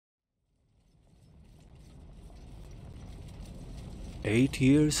8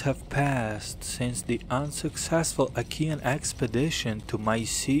 years have passed since the unsuccessful Achaean expedition to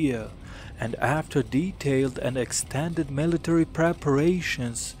Mycenaean, and after detailed and extended military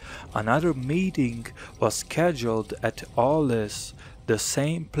preparations, another meeting was scheduled at Aulis, the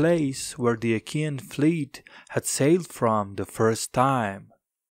same place where the Achaean fleet had sailed from the first time.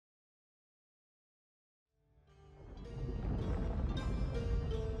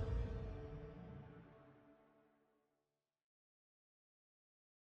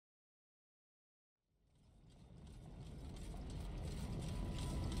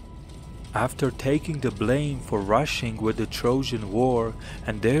 After taking the blame for rushing with the Trojan War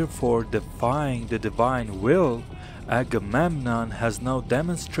and therefore defying the divine will, Agamemnon has now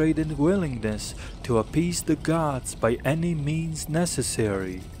demonstrated willingness to appease the gods by any means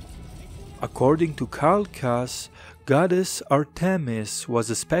necessary. According to Calchas, goddess Artemis was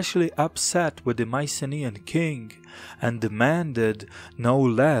especially upset with the Mycenaean king and demanded no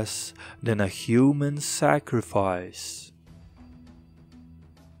less than a human sacrifice.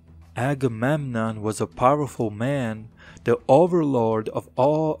 Agamemnon was a powerful man, the overlord of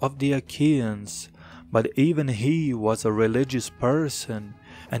all of the Achaeans, but even he was a religious person,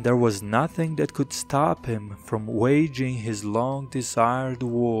 and there was nothing that could stop him from waging his long-desired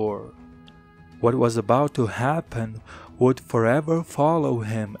war. What was about to happen would forever follow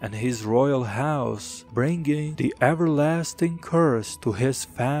him and his royal house, bringing the everlasting curse to his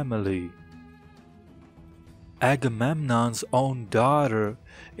family. Agamemnon's own daughter,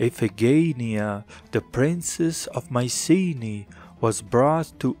 Iphigenia, the princess of Mycenae, was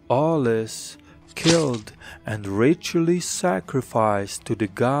brought to Aulis, killed and ritually sacrificed to the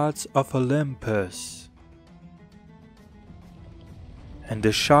gods of Olympus. And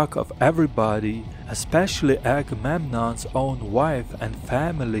the shock of everybody, especially Agamemnon's own wife and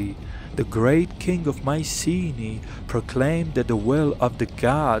family, the great king of Mycenae proclaimed that the will of the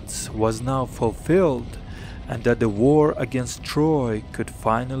gods was now fulfilled, and that the war against Troy could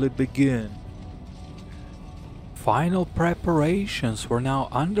finally begin. Final preparations were now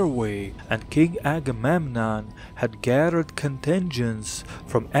underway, and King Agamemnon had gathered contingents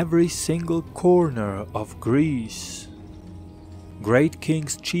from every single corner of Greece. Great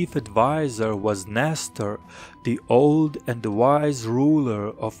King's chief advisor was Nestor, the old and wise ruler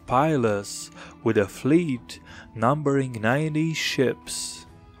of Pylos, with a fleet numbering 90 ships.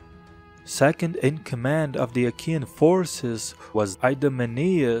 Second in command of the Achaean forces was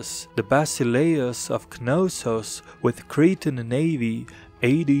Idomeneus, the Basileus of Knossos, with Cretan navy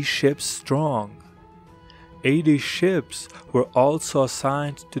 80 ships strong. 80 ships were also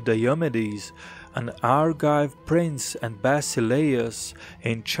assigned to Diomedes, an Argive prince, and Basileus,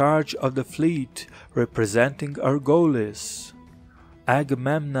 in charge of the fleet representing Argolis.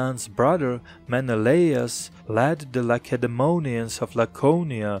 Agamemnon's brother Menelaus led the Lacedaemonians of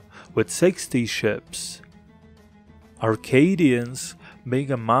Laconia with 60 ships. Arcadians,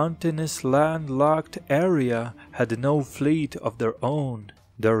 being a mountainous landlocked area, had no fleet of their own.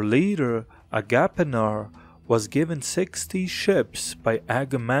 Their leader, Agapenor, was given 60 ships by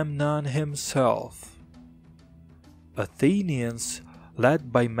Agamemnon himself. Athenians,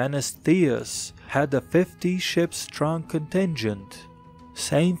 led by Menestheus, had a 50 ship strong contingent.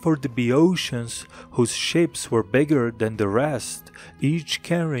 Same for the Boeotians, whose ships were bigger than the rest, each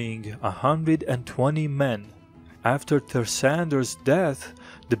carrying 120 men. After Thersander's death,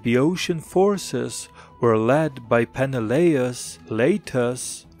 the Boeotian forces were led by Peneleus,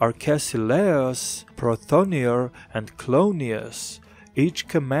 Leitus, Arcesilaus, Prothonier, and Clonius, each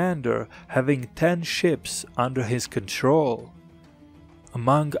commander having 10 ships under his control.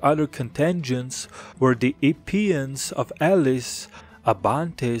 Among other contingents were the Epeans of Elis,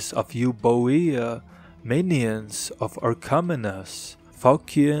 Abantes of Euboea, Minians of Orchomenus,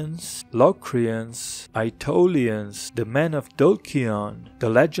 Phocians, Locrians, Aetolians, the men of Dulcion, the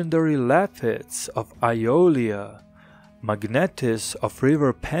legendary Lapiths of Iolia, Magnetis of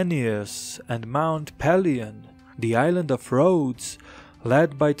river Peneus and Mount Pelion, the island of Rhodes,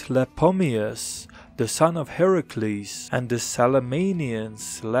 led by Tlepomeus, the son of Heracles, and the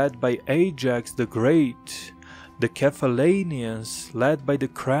Salamanians, led by Ajax the Great, the Cephallenians, led by the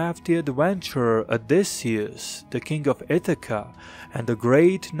crafty adventurer Odysseus, the king of Ithaca, and a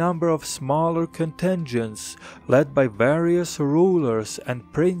great number of smaller contingents, led by various rulers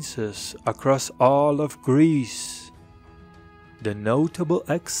and princes across all of Greece. The notable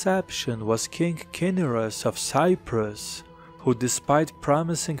exception was King Cinyras of Cyprus, who, despite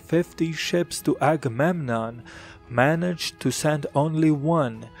promising 50 ships to Agamemnon, managed to send only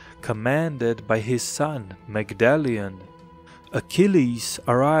one, commanded by his son Magdalion. Achilles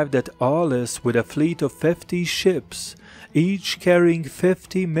arrived at Aulis with a fleet of 50 ships, each carrying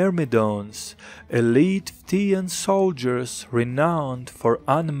 50 Myrmidons, elite Phthian soldiers renowned for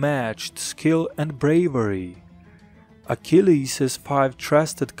unmatched skill and bravery. Achilles' 5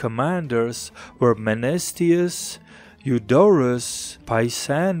 trusted commanders were Menesthius, Eudorus,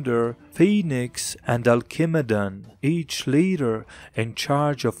 Pisander, Phoenix, and Alcimedon, each leader in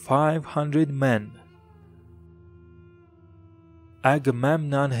charge of 500 men.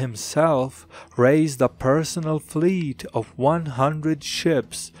 Agamemnon himself raised a personal fleet of 100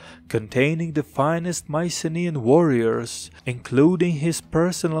 ships containing the finest Mycenaean warriors, including his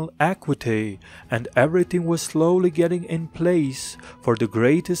personal equity, and everything was slowly getting in place for the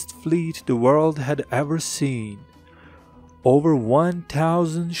greatest fleet the world had ever seen. Over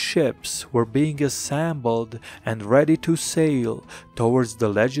 1,000 ships were being assembled and ready to sail towards the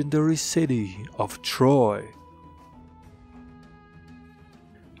legendary city of Troy.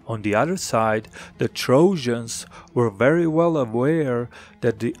 On the other side, the Trojans were very well aware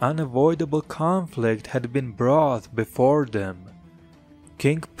that the unavoidable conflict had been brought before them.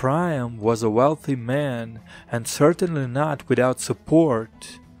 King Priam was a wealthy man and certainly not without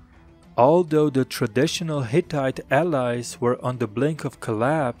support. Although the traditional Hittite allies were on the blink of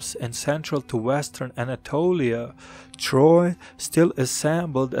collapse in central to western Anatolia, Troy still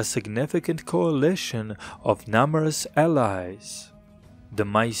assembled a significant coalition of numerous allies. The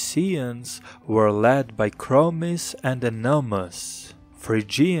Mycenaeans were led by Chromis and Ennomus.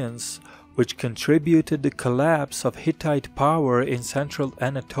 Phrygians, which contributed the collapse of Hittite power in central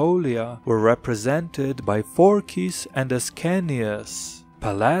Anatolia, were represented by Phorcys and Ascanius.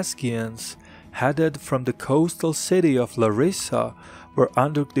 Pelasgians, headed from the coastal city of Larissa, were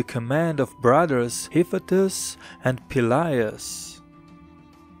under the command of brothers Hiphatus and Pelias.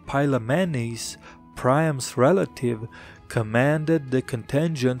 Pylamenes, Priam's relative, commanded the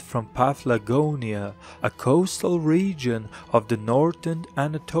contingent from Paphlagonia, a coastal region of the northern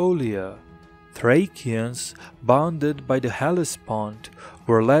Anatolia. Thracians, bounded by the Hellespont,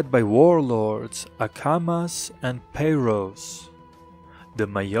 were led by warlords Acamas and Peiros. The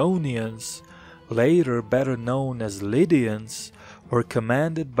Maionians, later better known as Lydians, were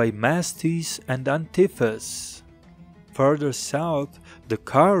commanded by Mastes and Antiphas. Further south, the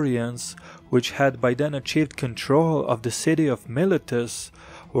Carians, which had by then achieved control of the city of Miletus,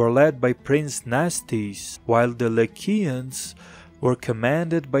 were led by Prince Nastes, while the Lycians were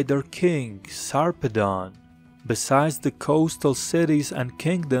commanded by their king, Sarpedon. Besides the coastal cities and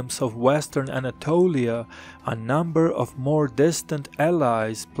kingdoms of western Anatolia, a number of more distant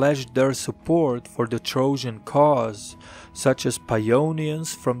allies pledged their support for the Trojan cause, such as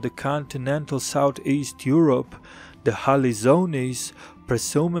Paeonians from the continental southeast Europe, the Halizones,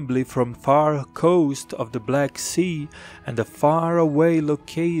 presumably from far coast of the Black Sea, and the far-away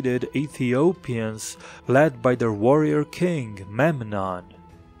located Ethiopians led by their warrior king Memnon.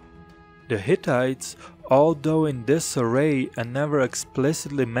 The Hittites, although in disarray and never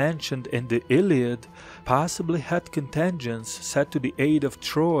explicitly mentioned in the Iliad, possibly had contingents set to the aid of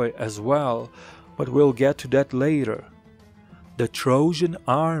Troy as well, but we'll get to that later. The Trojan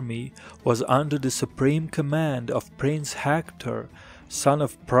army was under the supreme command of Prince Hector, son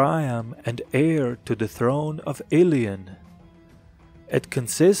of Priam and heir to the throne of Ilion. It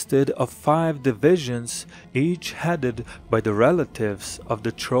consisted of 5 divisions, each headed by the relatives of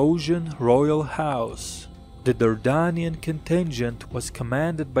the Trojan royal house. The Dardanian contingent was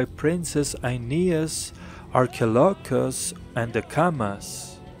commanded by Princes Aeneas, Archilochus, and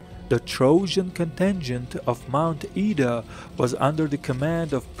Acamas. The Trojan contingent of Mount Ida was under the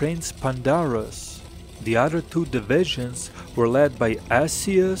command of Prince Pandarus. The other 2 divisions were led by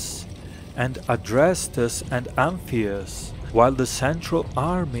Asius and Adrastus and Amphius, while the central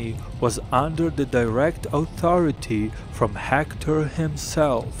army was under the direct authority from Hector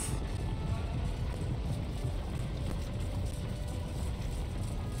himself.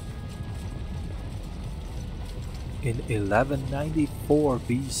 In 1194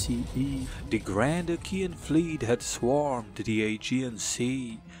 BCE, the Grand Achaean fleet had swarmed the Aegean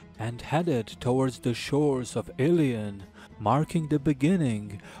Sea and headed towards the shores of Ilion, marking the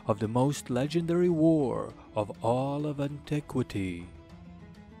beginning of the most legendary war of all of antiquity.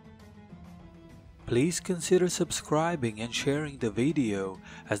 Please consider subscribing and sharing the video,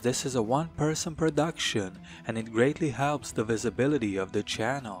 as this is a one-person production and it greatly helps the visibility of the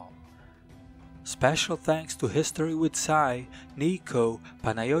channel. Special thanks to History with Sai, Nico,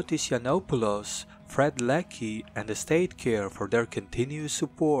 Panayotis Yiannopoulos, Fred Leckie, and Estate Care for their continuous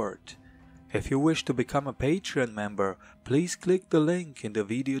support. If you wish to become a Patreon member, please click the link in the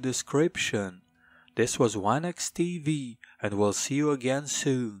video description. This was WanaxTV, and we'll see you again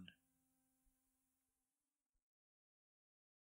soon.